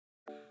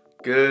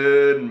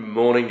Good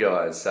morning,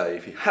 guys. So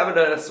if you haven't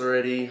noticed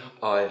already,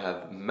 I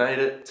have made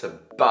it to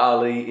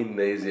Bali,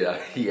 Indonesia.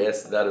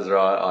 Yes, that is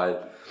right. I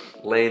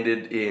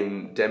landed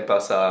in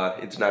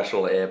Denpasar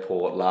International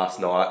Airport last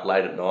night,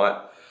 late at night.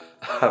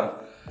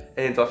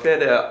 And I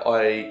found out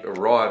I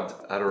arrived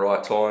at a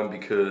right time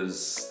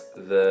because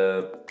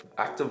the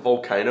active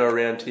volcano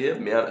around here,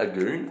 Mount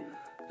Agung,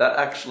 that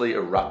actually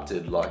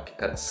erupted like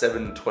at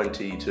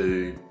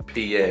 7:22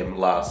 p.m.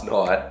 last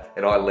night,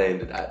 and I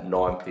landed at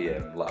 9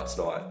 p.m. last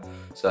night.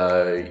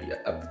 So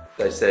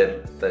they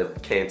said they've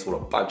cancelled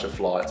a bunch of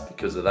flights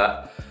because of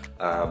that.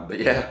 But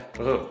yeah,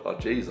 oh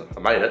geez, I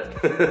made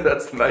it.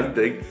 That's the main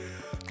thing.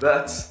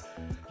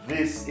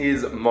 This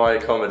is my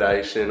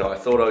accommodation. I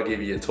thought I'd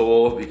give you a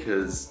tour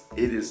because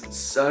it is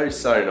so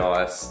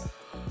nice.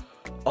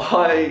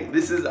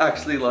 This is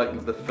actually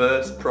like the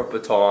first proper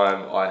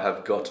time I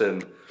have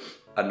gotten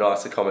a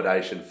nice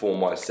accommodation for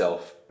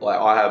myself. Like,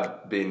 I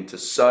have been to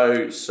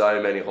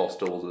so many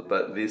hostels,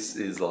 but this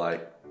is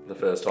like the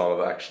first time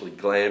I've actually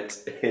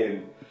glamped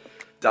and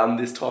done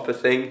this type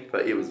of thing.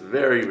 But it was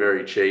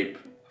very cheap.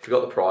 I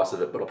forgot the price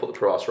of it, but I'll put the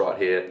price right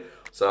here.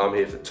 So I'm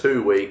here for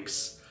 2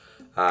 weeks.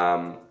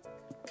 And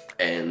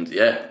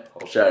yeah,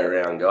 I'll show you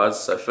around,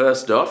 guys. So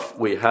first off,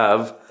 we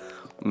have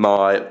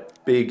my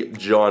big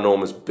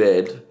ginormous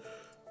bed.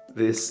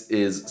 This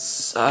is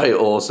so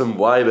awesome,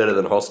 way better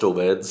than hostel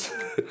beds.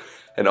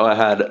 And I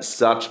had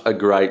such a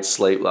great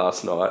sleep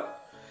last night.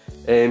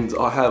 And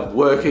I have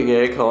working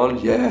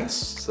aircon, yes.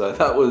 So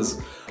that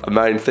was a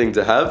main thing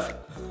to have.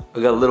 I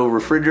got a little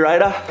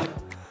refrigerator.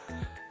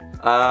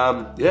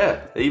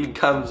 Yeah, it even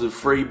comes with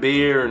free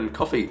beer and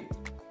coffee.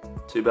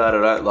 Too bad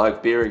I don't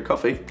like beer and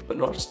coffee, but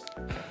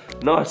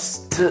nice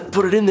to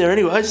put it in there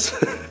anyways.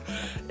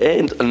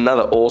 And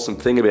another awesome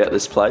thing about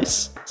this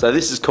place. So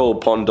this is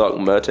called Pondok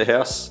Merta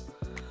House.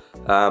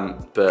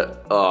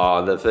 But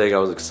the thing I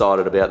was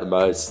excited about the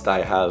most,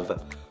 they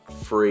have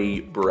free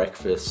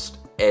breakfast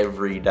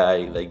every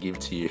day they give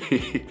to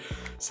you.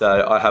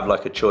 So I have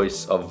like a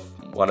choice of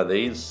one of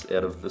these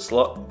out of the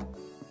slot.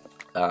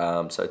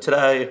 So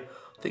today,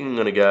 I think I'm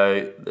gonna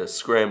go the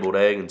scrambled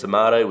egg and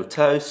tomato with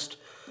toast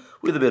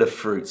with a bit of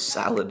fruit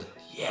salad.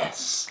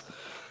 Yes!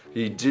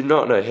 You do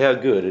not know how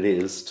good it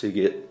is to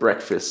get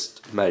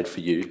breakfast made for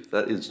you.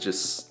 That is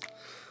just,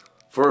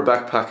 for a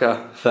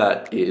backpacker,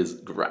 that is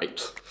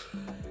great.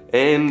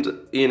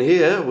 And in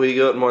here, we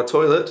got my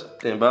toilet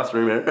and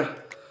bathroom area.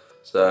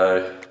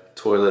 So,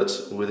 toilet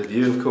with a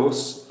view, of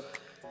course.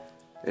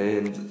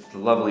 And the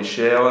lovely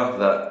shower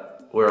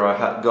where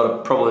I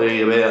got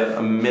probably about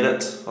a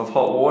minute of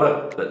hot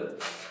water,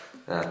 but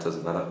it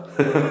doesn't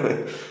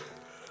matter.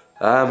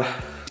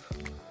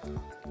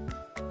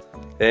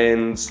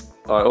 And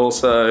I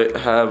also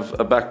have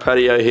a back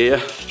patio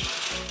here.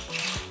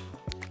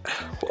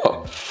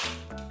 Well,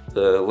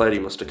 the lady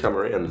must have come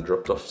around and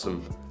dropped off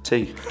some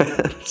tea.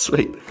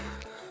 Sweet.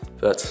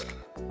 But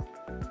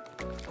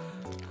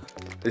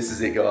this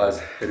is it,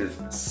 guys. It is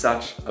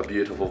such a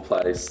beautiful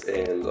place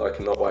and I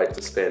cannot wait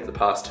to spend the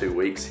past 2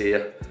 weeks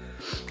here.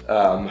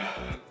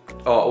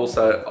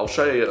 Also, I'll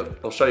show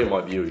you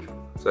my view.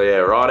 So yeah,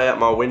 right out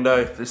my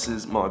window, this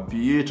is my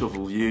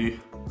beautiful view.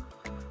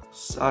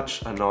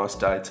 Such a nice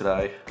day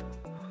today.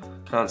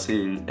 Can't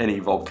see any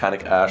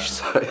volcanic ash,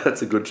 so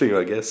that's a good thing,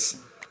 I guess.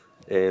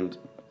 And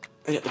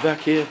at the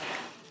back here,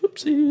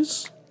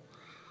 whoopsies.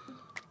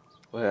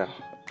 Wow,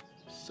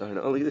 so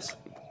nice. Look at this.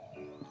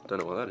 Don't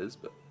know what that is,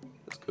 but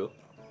that's cool.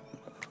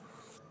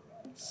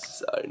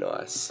 So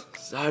nice,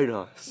 so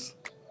nice.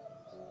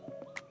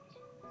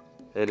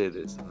 And it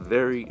is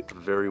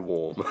very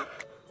warm.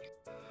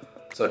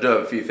 So I do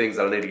have a few things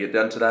that I need to get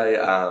done today,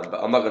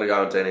 but I'm not going to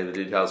go into any of the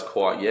details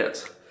quite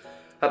yet.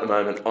 At the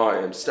moment, I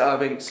am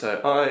starving, so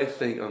I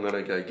think I'm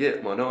gonna go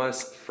get my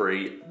nice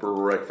free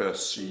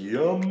breakfast.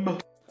 Yum!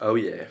 Oh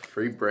yeah,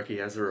 free brekkie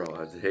has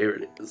arrived. Here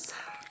it is.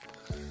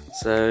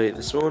 So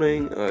this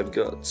morning, I've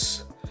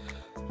got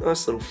a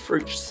nice little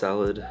fruit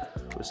salad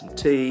with some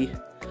tea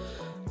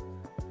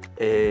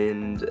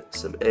and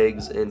some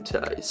eggs and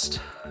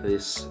toast.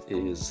 This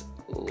is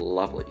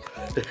lovely.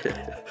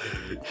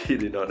 You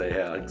do not know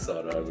how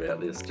excited I'm about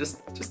this.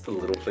 Just the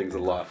little things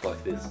in life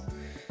like this.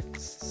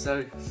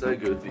 So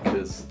good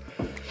because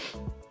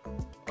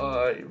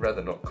I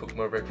rather not cook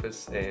my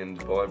breakfast and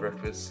buy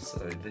breakfast, so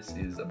this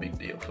is a big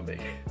deal for me.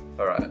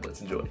 Alright,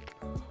 let's enjoy.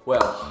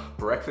 Well,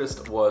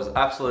 breakfast was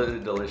absolutely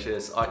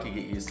delicious. I could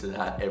get used to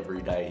that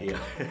every day here.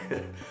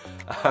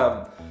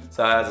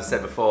 So as I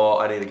said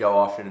before, I need to go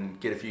off and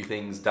get a few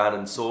things done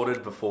and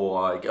sorted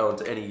before I go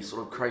into any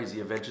sort of crazy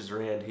adventures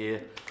around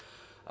here.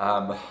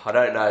 I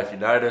don't know if you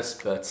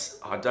noticed, but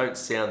I don't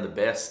sound the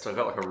best. I've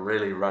got like a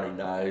really runny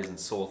nose and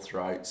sore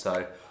throat, so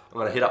I'm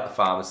gonna hit up the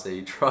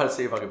pharmacy, try to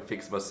see if I can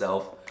fix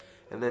myself,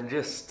 and then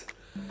just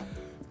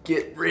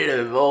get rid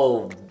of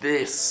all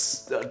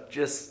this.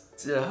 Just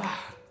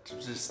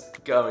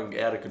going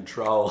out of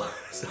control.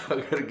 So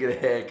I'm gonna get a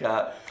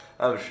haircut,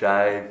 have a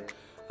shave.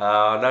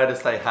 I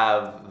noticed they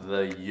have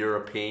the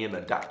European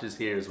adapters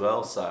here as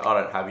well, so I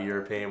don't have a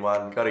European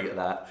one. Gotta get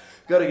that.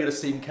 Gotta get a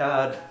SIM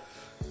card.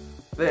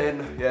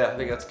 then yeah, I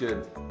think that's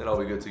good. Then I'll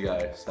be good to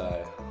go.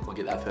 So I'll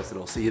get that first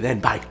and I'll see you then.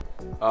 Bye.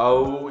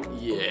 Oh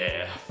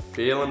yeah,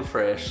 feeling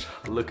fresh,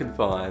 looking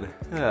fine.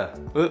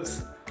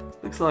 Whoops,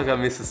 looks like I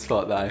missed a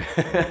spot though.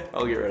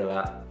 I'll get rid of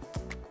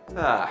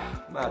that.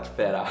 Much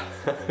better.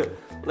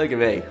 Look at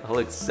me, I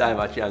look so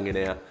much younger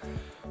now.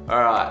 All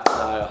right,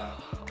 so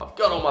I've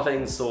got all my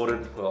things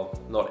sorted. Well,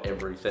 not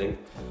everything,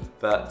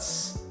 but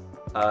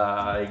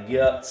I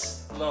got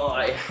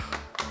my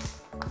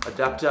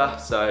adapter.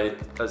 So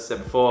as I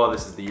said before,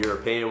 this is the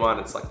European one.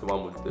 It's like the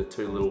one with the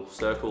two little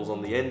circles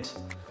on the end.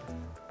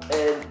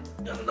 And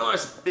a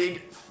nice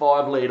big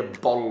 5 litre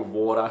bottle of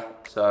water.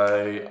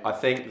 So I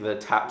think the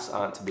taps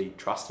aren't to be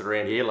trusted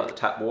around here, like the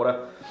tap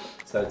water.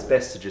 So it's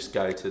best to just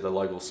go to the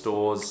local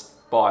stores,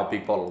 buy a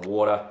big bottle of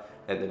water,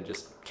 and then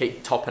just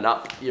keep topping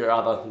up your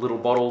other little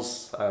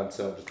bottles. So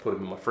I'll just put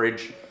them in my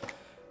fridge.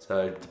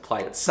 So to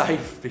play it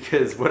safe,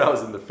 because when I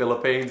was in the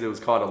Philippines, it was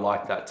kind of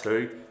like that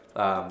too.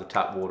 The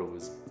tap water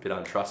was a bit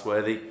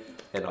untrustworthy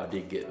and I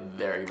did get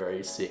very,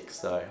 very sick.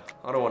 So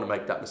I don't want to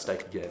make that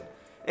mistake again.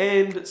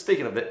 And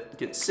speaking of it,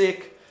 getting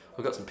sick,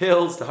 I've got some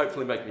pills to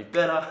hopefully make me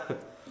better.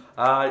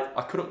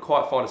 I couldn't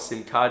quite find a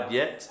SIM card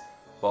yet.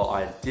 Well,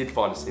 I did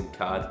find a SIM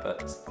card,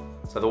 but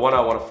so the one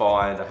I want to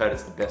find, I heard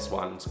it's the best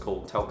one. It's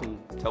called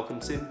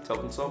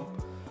Telkomsom.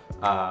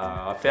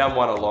 I found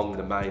one along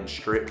the main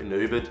strip in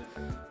Ubud,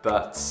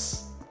 but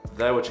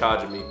they were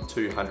charging me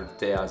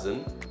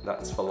 200,000.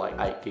 That's for like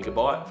 8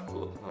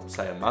 gigabyte, I'd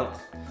say a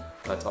month.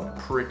 But I'm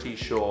pretty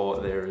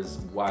sure there is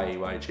way,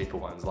 way cheaper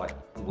ones, like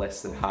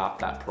less than half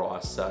that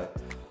price. So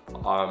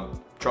I'm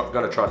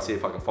gonna try to see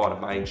if I can find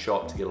a main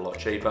shop to get a lot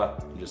cheaper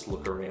and just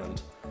look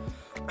around.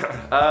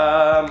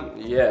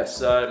 Yeah,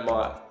 so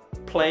my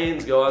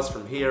plans, guys,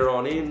 from here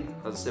on in,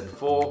 as I said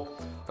before,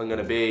 I'm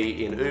gonna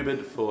be in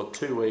Ubud for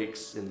 2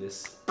 weeks in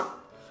this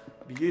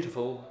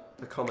beautiful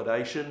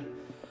accommodation.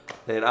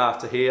 Then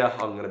after here,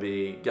 I'm gonna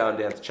be going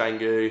down to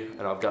Canggu,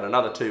 and I've got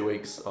another 2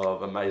 weeks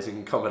of amazing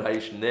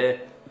accommodation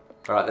there.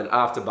 All right, then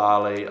after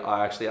Bali,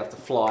 I actually have to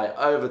fly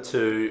over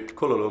to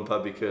Kuala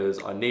Lumpur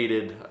because I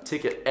needed a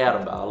ticket out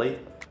of Bali.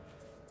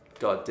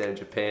 Goddamn,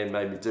 Japan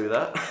made me do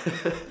that.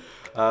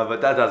 But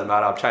that doesn't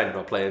matter, I've changed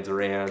my plans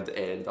around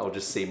and I'll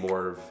just see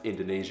more of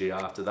Indonesia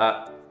after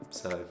that.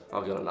 So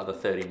I've got another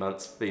 30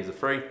 months visa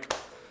free.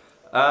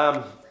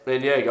 And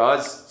yeah,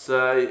 guys,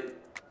 so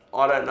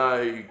I don't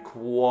know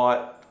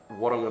quite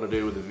what I'm gonna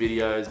do with the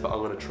videos, but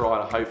I'm gonna try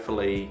to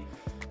hopefully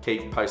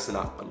keep posting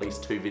up at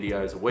least 2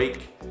 videos a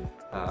week.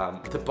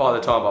 By the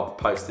time I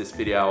post this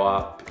video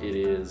up, it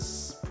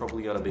is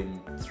probably gonna be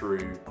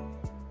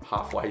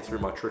halfway through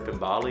my trip in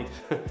Bali,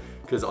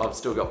 because I've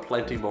still got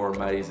plenty more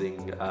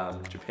amazing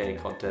Japan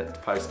content to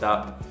post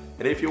up.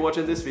 And if you're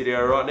watching this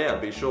video right now,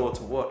 be sure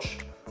to watch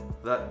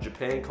that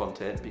Japan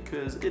content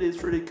because it is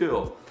pretty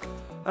cool.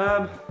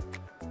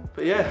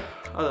 But yeah,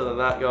 other than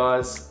that,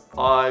 guys,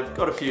 I've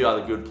got a few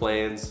other good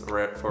plans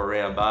for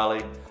around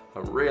Bali.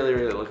 I'm really,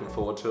 really looking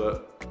forward to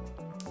it.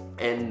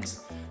 And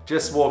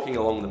just walking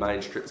along the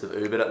main strips of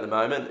Ubud at the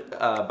moment,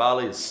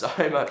 Bali is so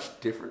much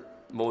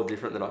more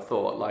different than I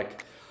thought.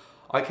 Like,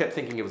 I kept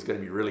thinking it was going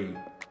to be really,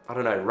 I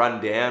don't know,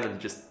 run down and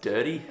just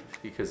dirty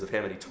because of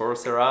how many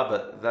tourists there are,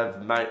 but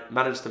they've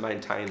managed to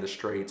maintain the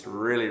streets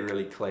really,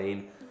 really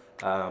clean.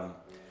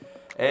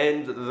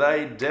 And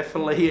they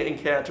definitely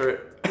encounter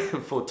it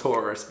for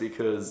tourists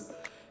because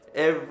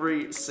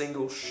every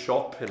single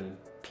shop and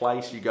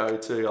place you go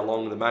to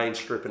along the main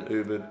strip in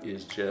Ubud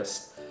is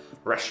just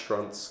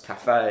restaurants,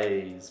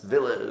 cafes,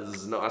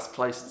 villas, nice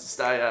places to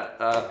stay at.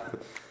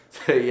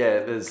 So yeah,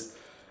 there's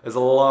a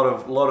lot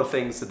of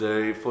things to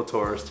do for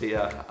tourists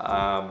here,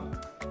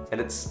 and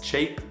it's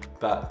cheap,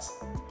 but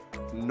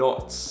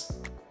not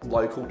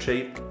local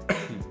cheap.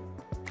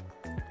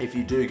 If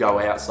you do go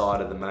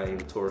outside of the main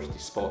touristy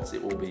spots,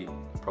 it will be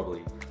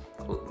probably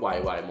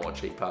way, way more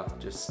cheaper,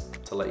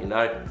 just to let you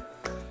know.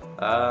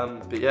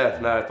 But yeah,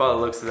 no, by the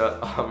looks of it,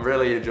 I'm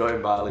really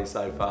enjoying Bali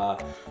so far.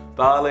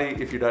 Bali,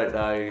 if you don't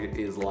know,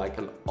 is like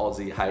an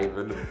Aussie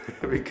haven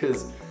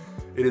because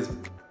it is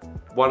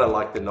one of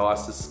like the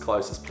nicest,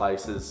 closest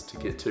places to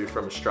get to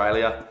from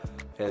Australia,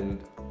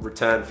 and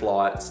return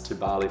flights to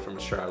Bali from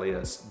Australia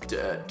is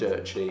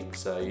dirt cheap.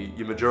 So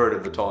your majority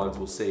of the times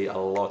we'll see a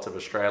lot of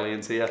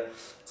Australians here.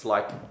 It's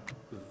like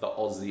the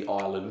Aussie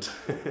island.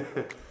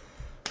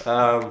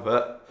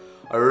 But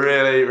I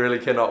really, really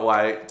cannot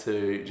wait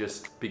to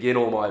just begin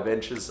all my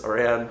adventures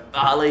around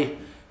Bali.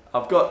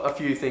 I've got a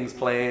few things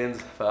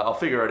planned, but I'll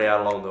figure it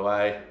out along the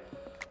way.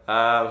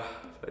 But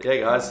yeah,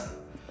 guys,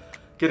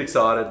 get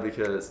excited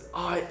because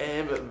I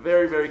am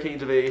very, very keen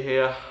to be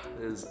here.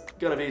 There's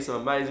gonna be some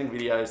amazing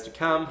videos to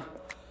come.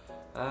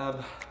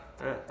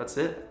 Alright, that's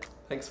it.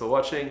 Thanks for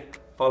watching.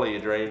 Follow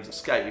your dreams,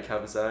 escape your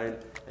comfort zone,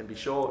 and be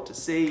sure to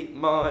see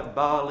my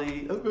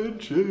Bali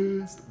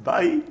adventures.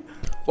 Bye.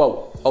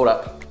 Whoa, hold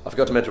up. I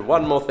forgot to mention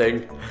one more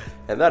thing,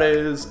 and that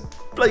is,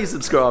 please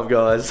subscribe,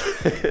 guys.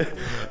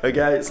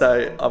 Okay,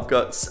 so I've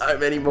got so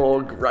many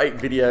more great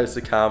videos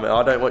to come, and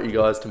I don't want you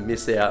guys to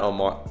miss out on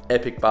my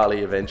epic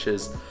Bali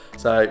adventures.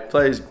 So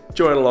please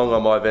join along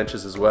on my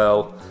adventures as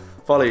well.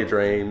 follow your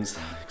dreams,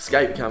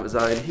 escape your comfort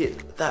zone,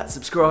 hit that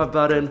subscribe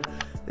button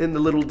and the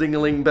little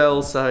ding-a-ling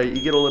bell so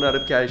you get all the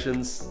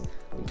notifications,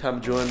 and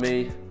come join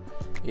me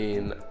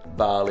in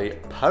Bali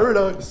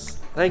paradise.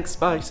 Thanks,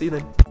 bye, see you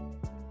then.